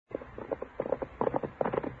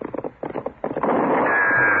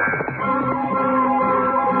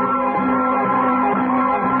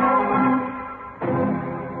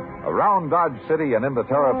Dodge City and into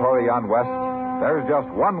territory on west, there's just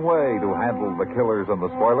one way to handle the killers and the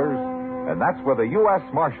spoilers, and that's with a U.S.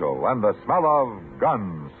 Marshal and the smell of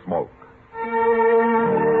Gunsmoke.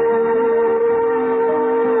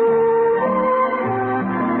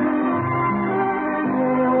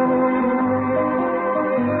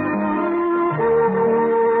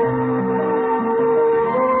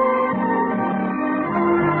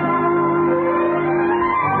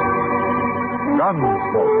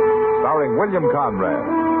 Gunsmoke, starring William Conrad.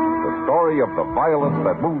 The story of the violence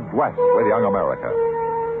that moved west with young America.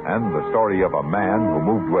 And the story of a man who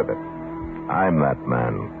moved with it. I'm that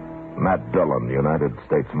man. Matt Dillon, United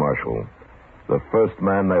States Marshal. The first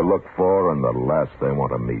man they look for and the last they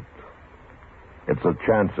want to meet. It's a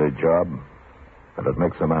chancy job, and it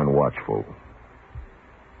makes a man watchful.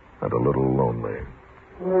 And a little lonely.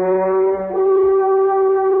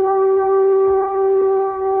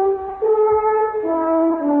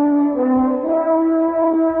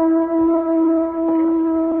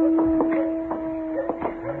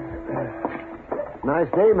 Nice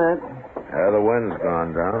day, Matt. The wind's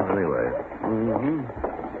gone down anyway.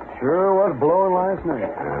 Sure was blowing last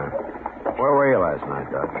night. Where were you last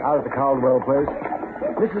night, Doc? Out at the Caldwell place.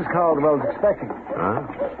 Mrs. Caldwell's expecting. Huh?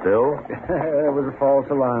 Still? It was a false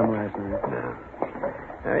alarm last night.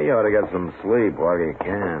 Yeah. You ought to get some sleep while you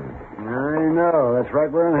can. I know. That's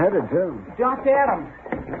right where I'm headed, too. Doc Adams.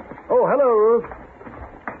 Oh, hello, Ruth.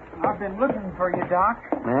 I've been looking for you, Doc.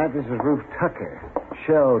 Matt, this is Ruth Tucker.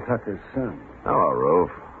 Shell Tucker's son. Hello,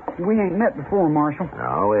 Roof. We ain't met before, Marshal.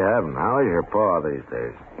 No, we haven't. How is your pa these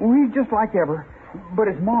days? Well, he's just like ever. But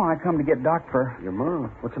it's Ma I come to get Doc for. Your ma?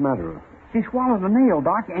 What's the matter, Ruth? She swallowed a nail,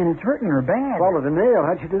 Doc, and it's hurting her bad. Swallowed a nail?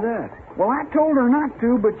 How'd she do that? Well, I told her not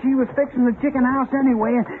to, but she was fixing the chicken house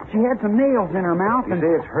anyway, and she had some nails in her mouth. You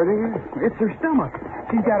say it's hurting her? It's her stomach.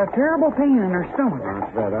 She's got a terrible pain in her stomach.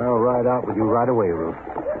 That's that. I'll ride out with you right away, Ruth.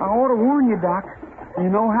 I ought to warn you, Doc.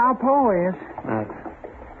 You know how Pa is. Matt,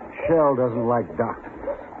 Shell doesn't like doctors.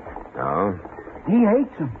 No? He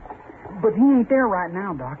hates them. But he ain't there right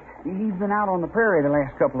now, Doc. He's been out on the prairie the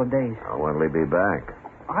last couple of days. When'll he be back?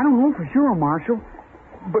 I don't know for sure, Marshal.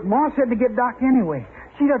 But Ma said to get Doc anyway.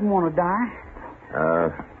 She doesn't want to die.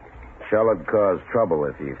 Shell'd cause trouble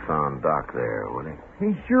if he found Doc there, would he?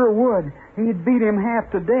 He sure would. He'd beat him half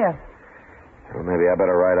to death. Well, maybe I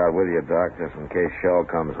better ride out with you, Doc, just in case Shell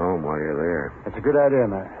comes home while you're there. That's a good idea,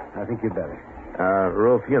 Matt. I think you'd better.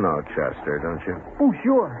 Ruth, you know Chester, don't you? Oh,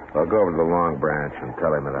 sure. I'll go over to the Long Branch and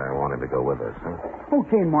tell him that I want him to go with us, huh?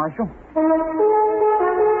 Okay, Marshal.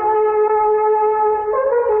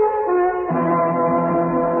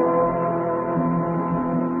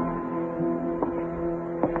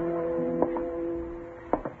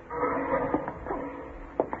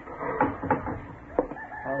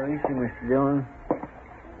 How is she, Mr. Dillon?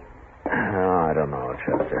 Oh, I don't know,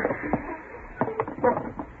 Chester.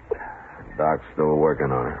 Doc's still working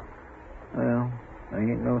on her. Well, there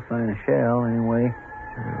ain't no sign of Shell anyway.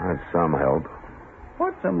 That's some help.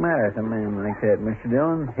 What's the matter with a man like that, Mr.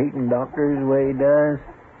 Dillon? Hating doctors the way he does?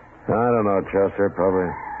 I don't know, Chester. Probably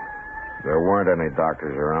there weren't any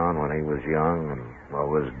doctors around when he was young, and what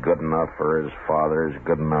was good enough for his father is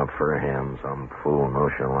good enough for him. Some fool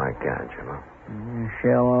notion like that, you know.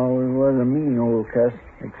 Shell always was a mean old cuss,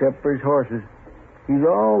 except for his horses. He's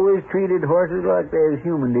always treated horses like they're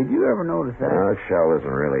human. Did you ever notice that? No, Shell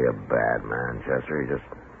isn't really a bad man, Chester. He's just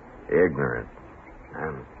ignorant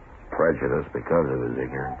and prejudiced because of his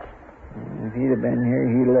ignorance. If he'd have been here,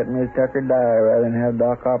 he'd have let Miss Tucker die rather than have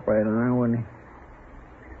Doc operate on her, wouldn't he?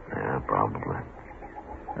 Yeah, probably.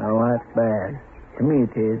 Oh, that's bad. To me,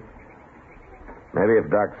 it is. Maybe if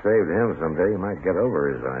Doc saved him someday, he might get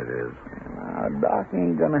over his ideas. Now, Doc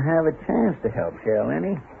ain't going to have a chance to help Shell,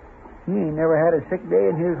 any. He ain't never had a sick day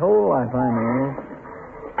in his whole life, I know.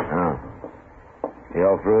 Oh. You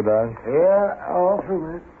all through, Doc? Yeah, all through,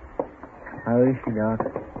 man. How is she, Doc?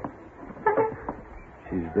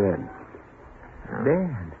 She's dead. Dead?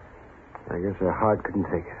 I guess her heart couldn't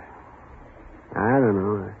take it. I don't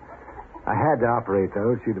know. I had to operate,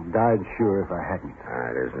 though. She'd have died sure if I hadn't.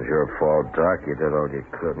 It isn't your fault, Doc. You did all you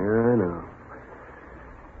could. Yeah, I know.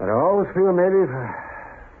 But I always feel maybe if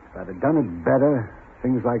I'd have done it better,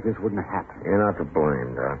 things like this wouldn't have happened. You're not to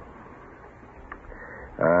blame, Doc.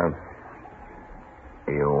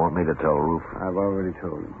 You want me to tell Roof? I've already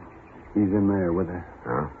told him. He's in there with her.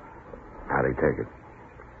 Huh? How'd he take it?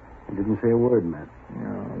 He didn't say a word, Matt.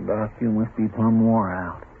 No, Doc, you must be plumb wore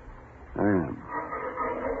out. I am.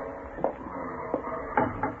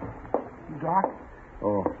 Doc?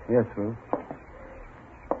 Oh, yes, sir.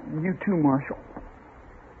 You too, Marshal.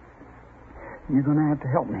 You're going to have to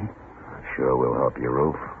help me. Sure we'll help you,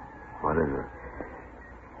 Roof. What is it?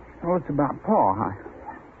 Oh, it's about Pa.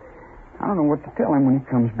 I don't know what to tell him when he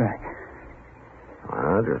comes back.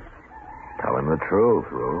 Well, just tell him the truth,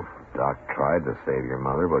 Ruth. Doc tried to save your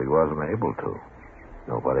mother, but he wasn't able to.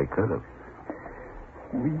 Nobody could have.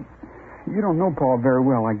 You don't know Pa very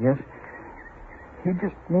well, I guess. He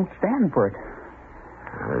just won't stand for it.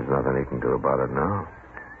 There's nothing he can do about it now.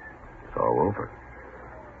 It's all over.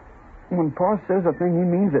 When Pa says a thing, he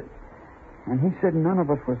means it. And he said none of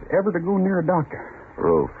us was ever to go near a doctor.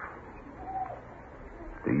 Ruth,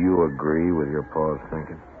 do you agree with your Pa's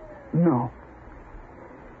thinking? No.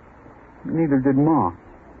 Neither did Ma.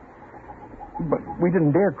 But we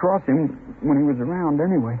didn't dare cross him when he was around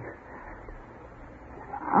anyway.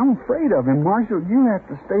 I'm afraid of him, Marshal. You have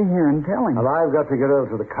to stay here and tell him. Well, I've got to get over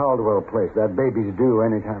to the Caldwell place. That baby's due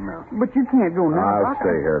any time now. But you can't go now. I'll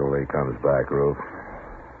stay here till he comes back, Ruth.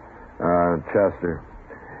 Chester,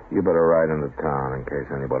 you better ride into town in case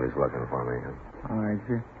anybody's looking for me. All right,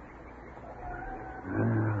 sir.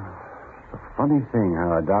 It's a funny thing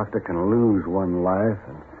how a doctor can lose one life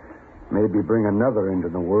and maybe bring another into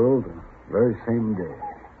the world the very same day.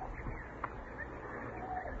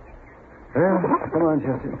 Well, come on,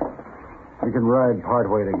 Chester. We can ride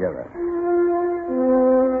partway together.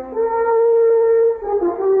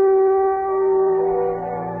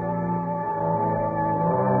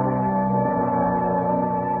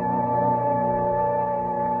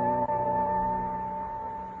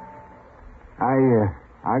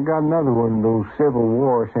 I got another one of those Civil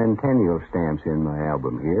War centennial stamps in my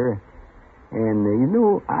album here. And,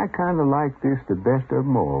 I kind of like this the best of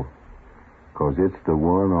them all. Because it's the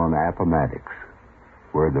one on Appomattox,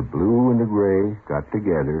 where the blue and the gray got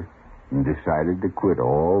together and decided to quit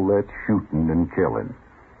all that shooting and killing.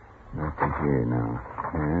 Nothing here now.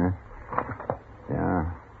 Yeah.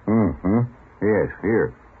 Yes,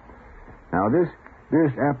 here. Now, this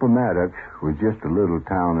Appomattox was just a little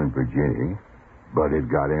town in Virginia, but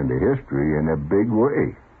it got into history in a big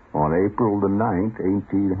way on April the 9th,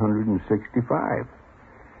 1865.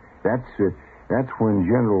 That's when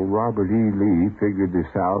General Robert E. Lee figured the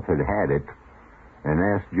South had it and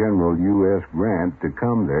asked General U.S. Grant to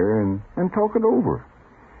come there and talk it over.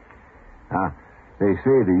 Now, they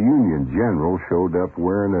say the Union general showed up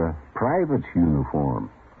wearing a private's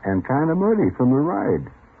uniform and kind of muddy from the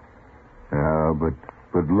ride.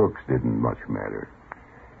 But looks didn't much matter.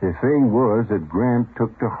 The thing was that Grant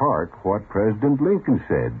took to heart what President Lincoln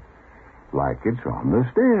said, like it's on the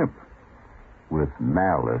stamp, with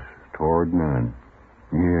malice toward none.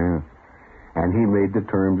 Yeah. And he made the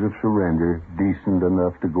terms of surrender decent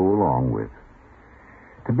enough to go along with.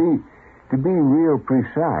 To be real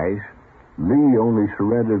precise, Lee only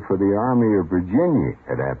surrendered for the Army of Virginia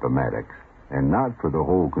at Appomattox, and not for the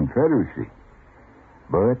whole Confederacy.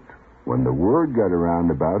 But when the word got around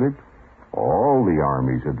about it, all the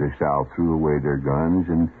armies of the South threw away their guns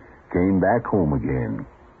and came back home again.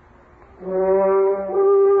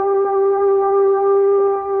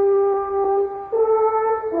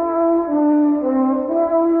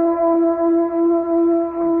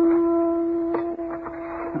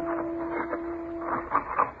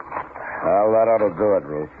 Well, that ought to do it,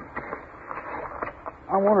 Ruth.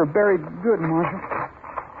 I want her buried good, Marshal.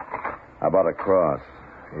 How about a cross?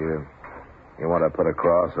 You want to put a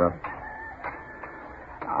cross up?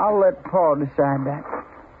 I'll let Pa decide that.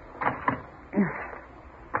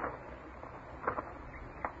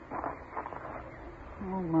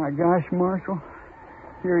 Oh, my gosh, Marshal.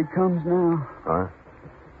 Here he comes now. Huh?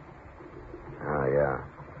 Oh, yeah.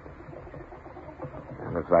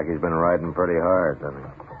 It looks like he's been riding pretty hard, doesn't he?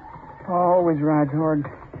 Pa always rides hard,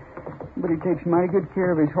 but he takes mighty good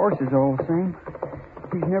care of his horses all the same.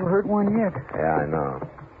 He's never hurt one yet. Yeah, I know.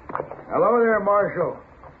 Hello there, Marshal.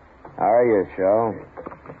 How are you, Shell?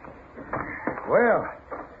 Well,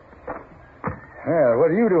 what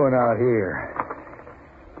are you doing out here?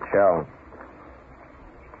 Shell,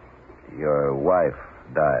 your wife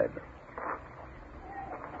died.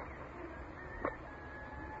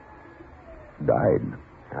 Died.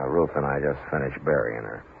 Now, Ruth and I just finished burying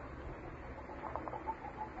her.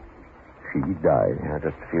 She died. Yeah,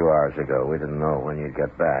 just a few hours ago. We didn't know when you'd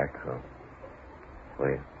get back, so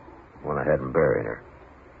we went ahead and buried her.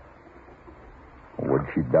 What'd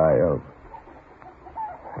she die of?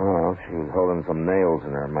 Well, she was holding some nails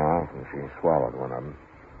in her mouth, and she swallowed one of them.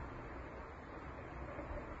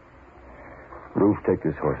 Ruth, take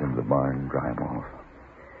this horse into the barn and dry him off.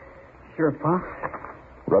 Sure, Pa.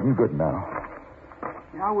 Rub him good now.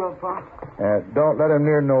 Yeah, I will, Pa. Don't let him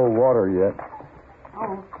near no water yet.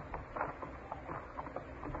 Oh.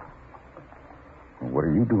 What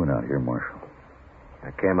are you doing out here, Marshal?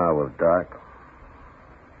 I came out with Doc.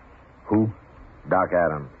 Who? Doc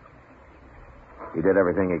Adams. He did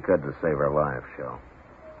everything he could to save her life, Shell.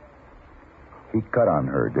 He cut on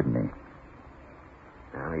her, didn't he?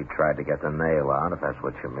 Well, he tried to get the nail out, if that's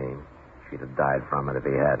what you mean. She'd have died from it if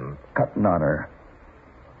he hadn't. Cutting on her.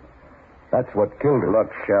 That's what killed her.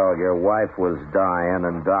 Look, Shell, your wife was dying,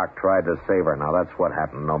 and Doc tried to save her. Now, that's what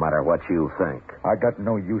happened, no matter what you think. I got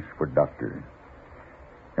no use for doctors.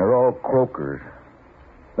 They're all croakers.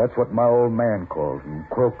 That's what my old man calls them,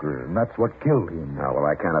 croakers, and that's what killed him. Oh, well,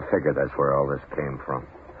 I kind of figured that's where all this came from.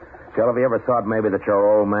 Shell, have you ever thought maybe that your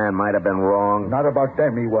old man might have been wrong? Not about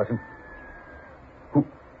them, he wasn't.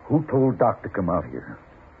 Who told Doc to come out here?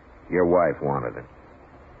 Your wife wanted it.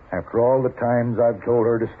 After all the times I've told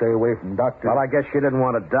her to stay away from doctors. Well, I guess she didn't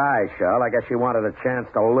want to die, Shell. I guess she wanted a chance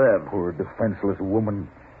to live. Poor defenseless woman.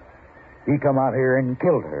 He come out here and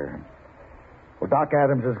killed her. Well, Doc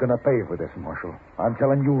Adams is going to pay for this, Marshal. I'm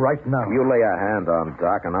telling you right now. You lay a hand on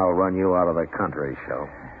Doc, and I'll run you out of the country, Shell.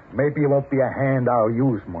 Maybe it won't be a hand I'll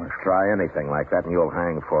use, Marshal. Try anything like that, and you'll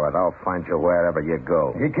hang for it. I'll find you wherever you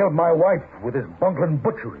go. He killed my wife with his bungling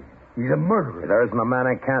butchery. He's a murderer. There isn't a man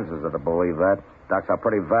in Kansas that'll believe that. Doc's a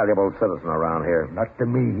pretty valuable citizen around here. Not to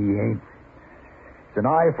me, he ain't. It's an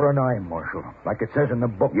eye for an eye, Marshal, like it says in the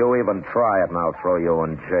book. You even try it, and I'll throw you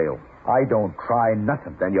in jail. I don't try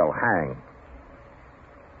nothing. Then you'll hang.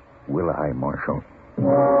 Will I, Marshal?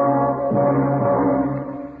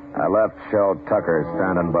 I left Shell Tucker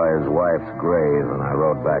standing by his wife's grave, and I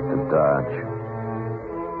rode back to Dodge.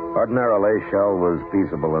 Ordinarily, Shell was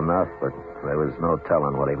peaceable enough, but there was no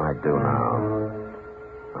telling what he might do now.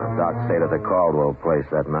 Doc stayed at the Caldwell place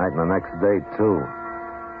that night, and the next day, too.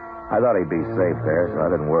 I thought he'd be safe there, so I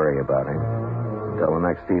didn't worry about him. Until the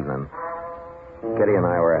next evening. Kitty and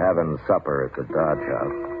I were having supper at the Dodge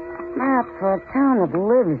house. Matt, for a town that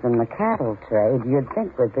lives in the cattle trade, you'd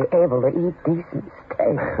think we'd be able to eat decent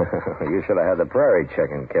steak. You should have had the prairie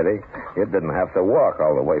chicken, Kitty. You didn't have to walk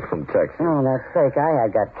all the way from Texas. Oh, that steak I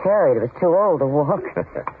had got carried. It was too old to walk.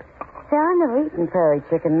 See, I've never eaten prairie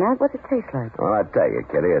chicken, Matt. What's it taste like? Well, I tell you,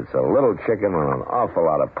 Kitty, it's a little chicken with an awful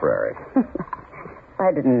lot of prairie. If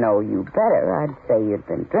I didn't know you better, I'd say you'd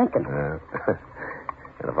been drinking.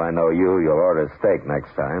 And if I know you, you'll order steak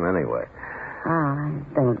next time anyway.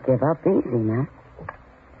 Don't give up easy, Matt.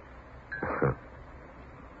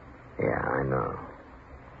 Yeah, I know.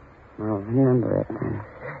 Well, remember it, then.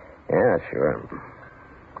 Yeah, sure.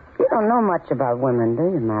 You don't know much about women, do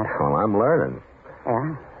you, Matt? Well, I'm learning.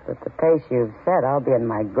 Yeah, but the pace you've set, I'll be in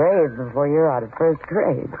my grave before you're out of first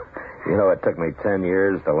grade. You know, it took me 10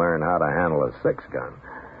 years to learn how to handle a 6-gun.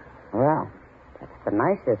 Well, that's the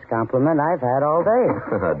nicest compliment I've had all day.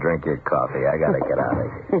 Drink your coffee. I got to get out of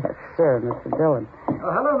here. Yes, sir, Mr. Dillon. Oh,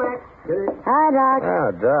 hello, Mac. Hi, Doc. Oh,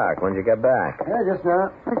 Doc, when'd you get back? Just now.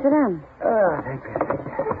 What's it in? Thank you.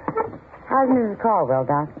 How's Mrs. Caldwell,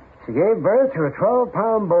 Doc? She gave birth to a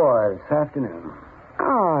 12-pound boy this afternoon.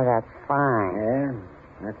 Oh, that's fine. Yeah,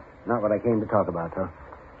 that's not what I came to talk about, though.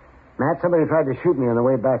 Matt, somebody tried to shoot me on the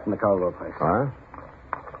way back from the Caldwell place. Huh?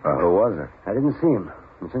 Who was it? I didn't see him.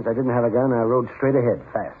 And since I didn't have a gun, I rode straight ahead,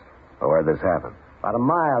 fast. Well, where'd this happen? About a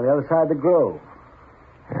mile the other side of the grove.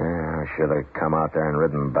 Yeah, I should have come out there and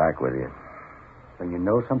ridden back with you. Then you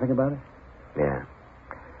know something about it? Yeah.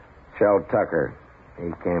 Shell Tucker. He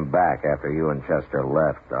came back after you and Chester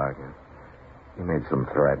left, Doc. He made some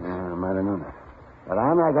threats. Yeah, I might have known that. But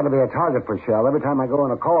I'm not going to be a target for Shell every time I go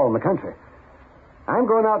on a call in the country. I'm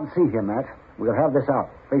going out and see him, Matt. We'll have this out,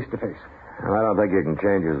 face to face. Well, I don't think you can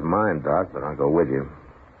change his mind, Doc, but I'll go with you.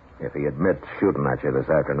 If he admits shooting at you this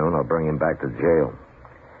afternoon, I'll bring him back to jail.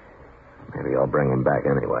 Maybe I'll bring him back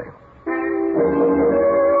anyway.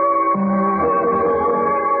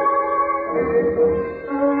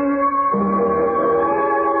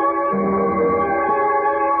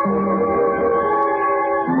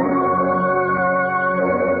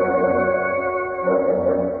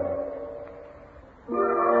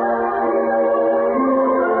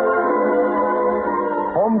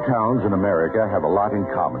 Hometowns in America have a lot in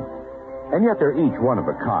common, and yet they're each one of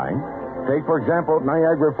a kind. Take, for example,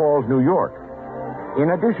 Niagara Falls, New York.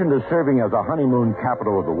 In addition to serving as a honeymoon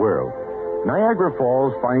capital of the world, Niagara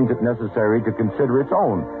Falls finds it necessary to consider its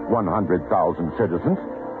own 100,000 citizens,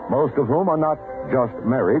 most of whom are not just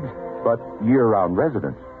married, but year-round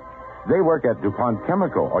residents. They work at DuPont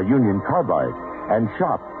Chemical or Union Carbide and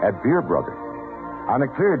shop at Beer Brothers. On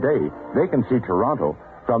a clear day, they can see Toronto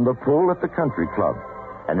from the pool at the country club.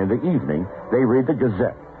 And in the evening, they read the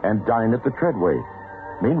Gazette and dine at the Treadway.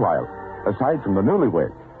 Meanwhile, aside from the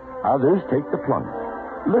newlyweds, others take the plunge.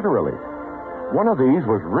 Literally. One of these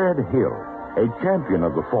was Red Hill, a champion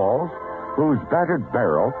of the Falls, whose battered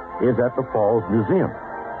barrel is at the Falls Museum.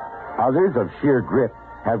 Others of sheer grit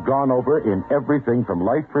have gone over in everything from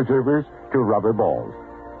life preservers to rubber balls.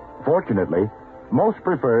 Fortunately, most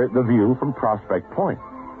prefer the view from Prospect Point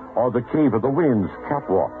or the Cave of the Winds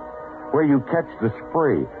catwalk, where you catch the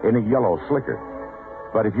spray in a yellow slicker.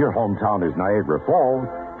 But if your hometown is Niagara Falls,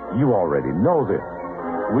 you already know this.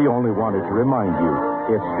 We only wanted to remind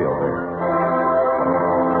you it's still there.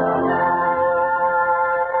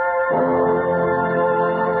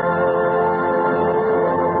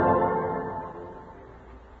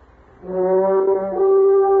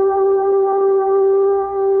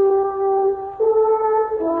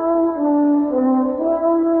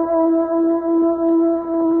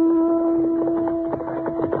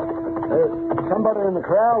 Somebody in the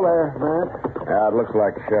corral there, Matt. Yeah, it looks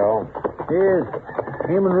like Shell. Here's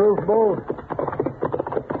him and Roof both.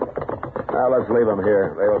 Now, let's leave them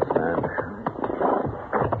here. They'll stand.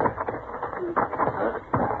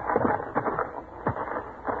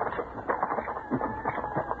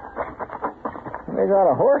 They got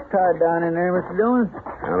a horse tied down in there, Mr. Dillon.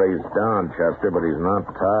 Well, he's down, Chester, but he's not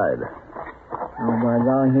tied. Oh, my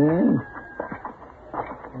God, he ain't.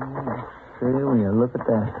 Oh, see, when you look at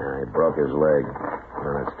that. Yeah, he broke his leg.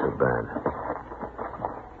 Well, that's too bad.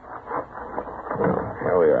 Well,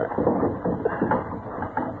 here we are.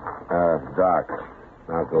 Doc,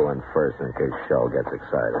 I'll go in first in case Shell gets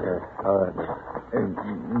excited. All right.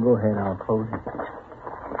 Go ahead, I'll close it.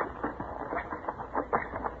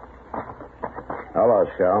 Hello,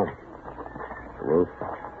 Shell. Roof.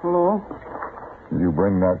 Hello? You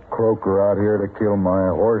bring that croaker out here to kill my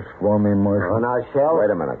horse for me, Marshal? Oh, now, Shell. Wait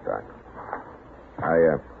a minute, Doc.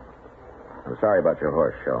 I'm sorry about your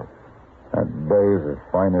horse, Shell. That bay is the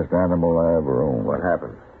finest animal I ever owned. What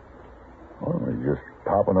happened? Well, I was just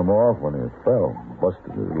topping him off when he fell.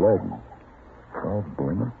 Busted his leg. Oh,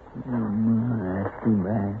 blimey. That's too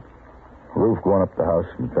bad. Roof, go on up the house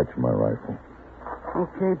and fetch my rifle.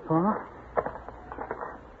 Okay, Pa.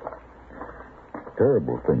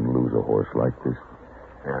 Terrible thing to lose a horse like this.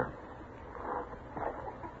 Yeah.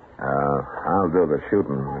 I'll do the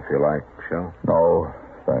shooting if you like, Shell. No,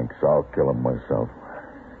 thanks. I'll kill him myself.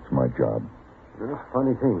 It's my job. That's a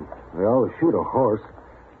funny thing. We always shoot a horse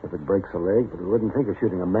if it breaks a leg, but we wouldn't think of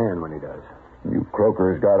shooting a man when he does. You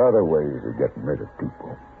croakers got other ways of getting rid of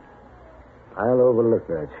people. I'll overlook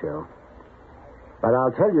that, Shell. But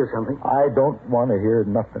I'll tell you something. I don't want to hear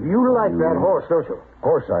nothing. You like that horse, don't you? Of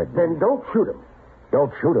course I do. Then don't shoot him.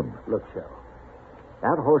 Don't shoot him. Look, Shell.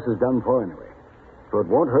 That horse is done for anyway. So it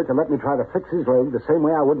won't hurt to let me try to fix his leg the same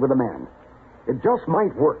way I would with a man. It just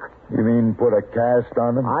might work. You mean put a cast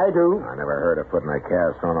on him? I do. I never heard of putting a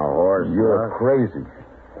cast on a horse. You're crazy.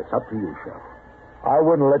 It's up to you, Shell. I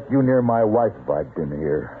wouldn't let you near my wife if I'd been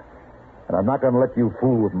here. And I'm not going to let you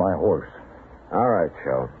fool with my horse. All right,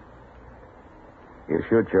 Shell. You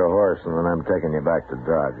shoot your horse, and then I'm taking you back to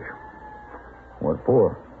Dodge. What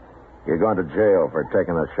for? You're going to jail for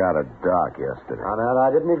taking a shot at Doc yesterday. Now, I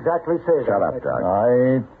didn't exactly say that. Shut up, Doc.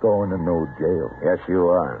 I ain't going to no jail. Yes, you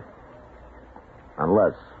are.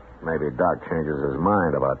 Unless maybe Doc changes his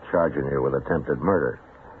mind about charging you with attempted murder.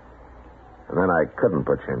 And then I couldn't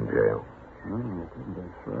put you in jail.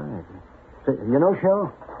 That's right. Say, you know, Shell,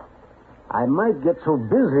 I might get so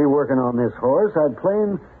busy working on this horse, I'd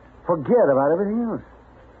plain forget about everything else.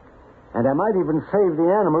 And I might even save the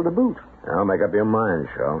animal to boot. Now, make up your mind,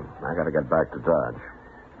 Shell. I got to get back to Dodge.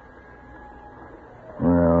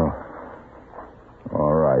 Well,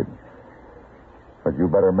 all right. But you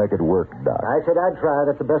better make it work, Doc. I said I'd try.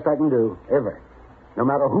 That's the best I can do, ever. No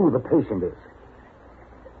matter who the patient is.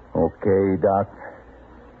 Okay, Doc.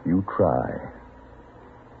 You try.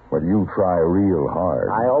 But you try real hard.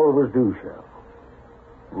 I always do, Shell.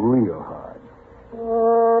 Real hard.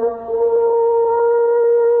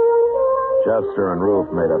 Chester and Roof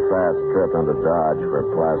made a fast trip into Dodge for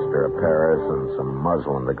plaster of Paris and some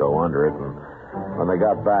muslin to go under it. And when they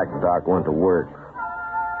got back, Doc went to work.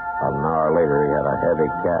 About an hour later, he had a heavy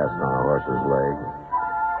cast on a horse's leg.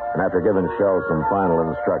 And after giving Shell some final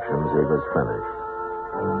instructions, he was finished.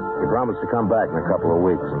 He promised to come back in a couple of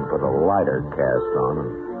weeks and put a lighter cast on,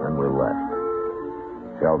 and then we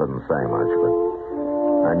left. Shell didn't say much, but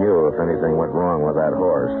I knew if anything went wrong with that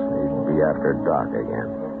horse, he'd be after Doc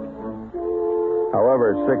again.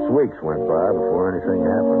 However, 6 weeks went by before anything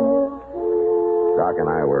happened. Doc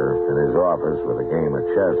and I were in his office with a game of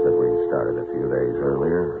chess that we started a few days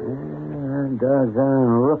earlier. That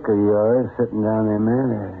doggone rook of yours sitting down there,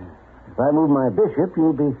 man. If I move my bishop,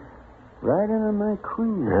 you'll be right in on my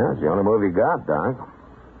queen. Yeah, it's the only move you got, Doc.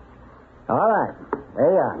 All right.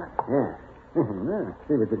 There you are. Yeah. Well,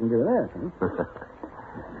 see what you can do with that, huh?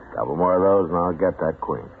 Couple more of those, and I'll get that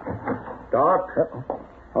queen. Doc.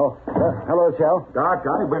 Oh, hello, Shell. Doc,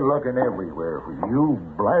 I've been looking everywhere for you.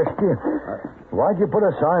 Blast you. Why'd you put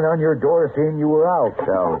a sign on your door saying you were out?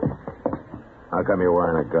 So, how come you're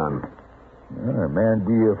wearing a gun? A man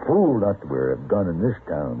be a fool not to wear a gun in this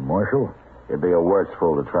town, Marshal. You'd be a worse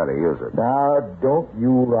fool to try to use it. Now, don't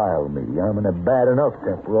you rile me. I'm in a bad enough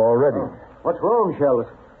temper already. What's wrong, Shell?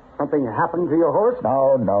 Something happened to your horse?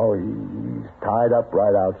 No, he's tied up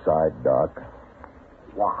right outside, Doc.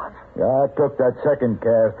 What? Yeah, I took that second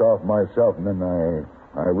cast off myself, and then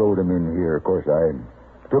I rode him in here. Of course, I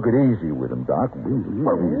took it easy with him, Doc.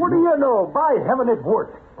 Well, what do you know? By heaven, it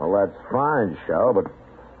worked. Well, that's fine, Shell, but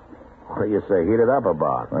what do you say heated up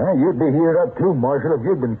about? Well, you'd be heated up, too, Marshal, if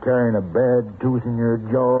you'd been carrying a bad tooth in your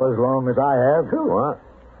jaw as long as I have. What?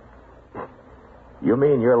 You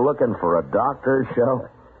mean you're looking for a doctor,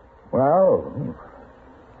 Shell? Well,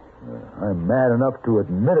 I'm mad enough to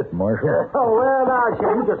admit it, Marshal. Oh, well, now,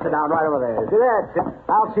 Shell, you just sit down right over there. See that?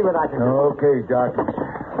 I'll see what I can do. Okay, Doc.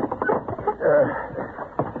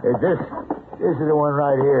 This is the one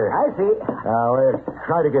right here. I see. Now,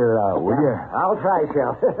 try to get it out, will you? I'll try,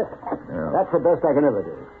 Shell. That's the best I can ever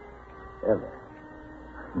do. Ever.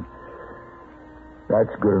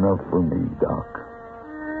 That's good enough for me, Doc.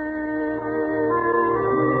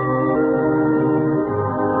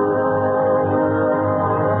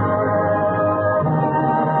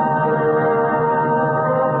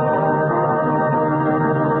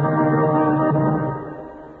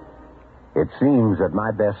 It seems that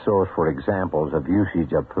my best source for examples of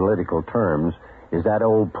usage of political terms is that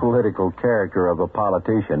old political character of a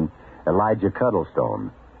politician, Elijah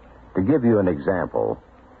Cuddlestone. To give you an example,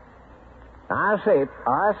 I say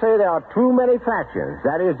there are too many factions.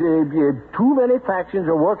 That is, too many factions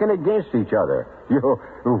are working against each other.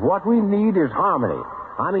 What we need is harmony.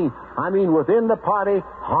 I mean, within the party,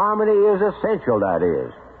 harmony is essential, that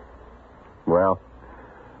is. Well,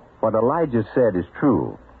 what Elijah said is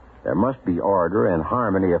true. There must be order and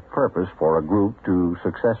harmony of purpose for a group to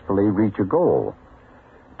successfully reach a goal.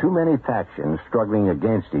 Too many factions struggling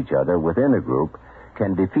against each other within a group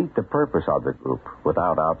can defeat the purpose of the group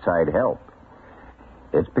without outside help.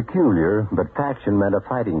 It's peculiar, but faction meant a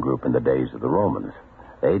fighting group in the days of the Romans.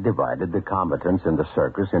 They divided the combatants in the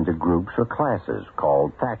circus into groups or classes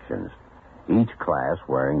called factions, each class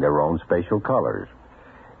wearing their own special colors.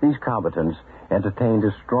 These combatants entertained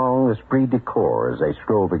a strong esprit de corps as they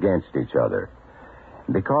strove against each other.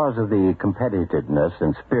 Because of the competitiveness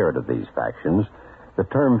and spirit of these factions, the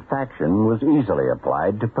term faction was easily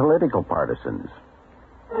applied to political partisans.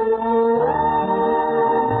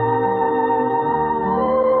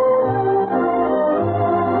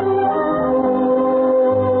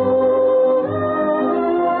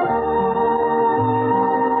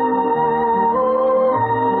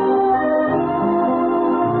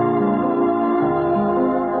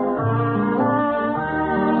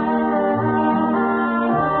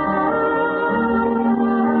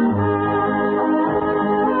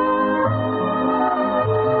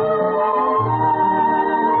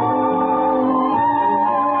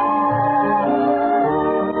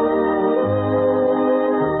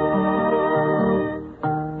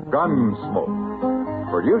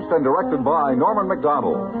 Gunsmoke. Produced and directed by Norman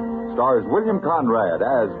McDonald. Stars William Conrad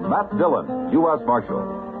as Matt Dillon, U.S. Marshal.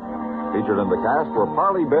 Featured in the cast were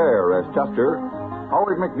Parley Bear as Chester,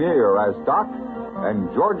 Howard McNear as Doc,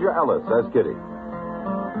 and Georgia Ellis as Kitty.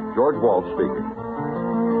 George Walsh speaking.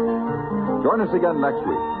 Join us again next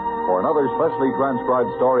week for another specially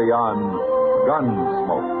transcribed story on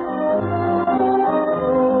Gunsmoke.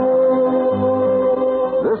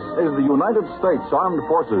 This is the United States Armed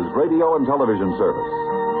Forces Radio and Television Service.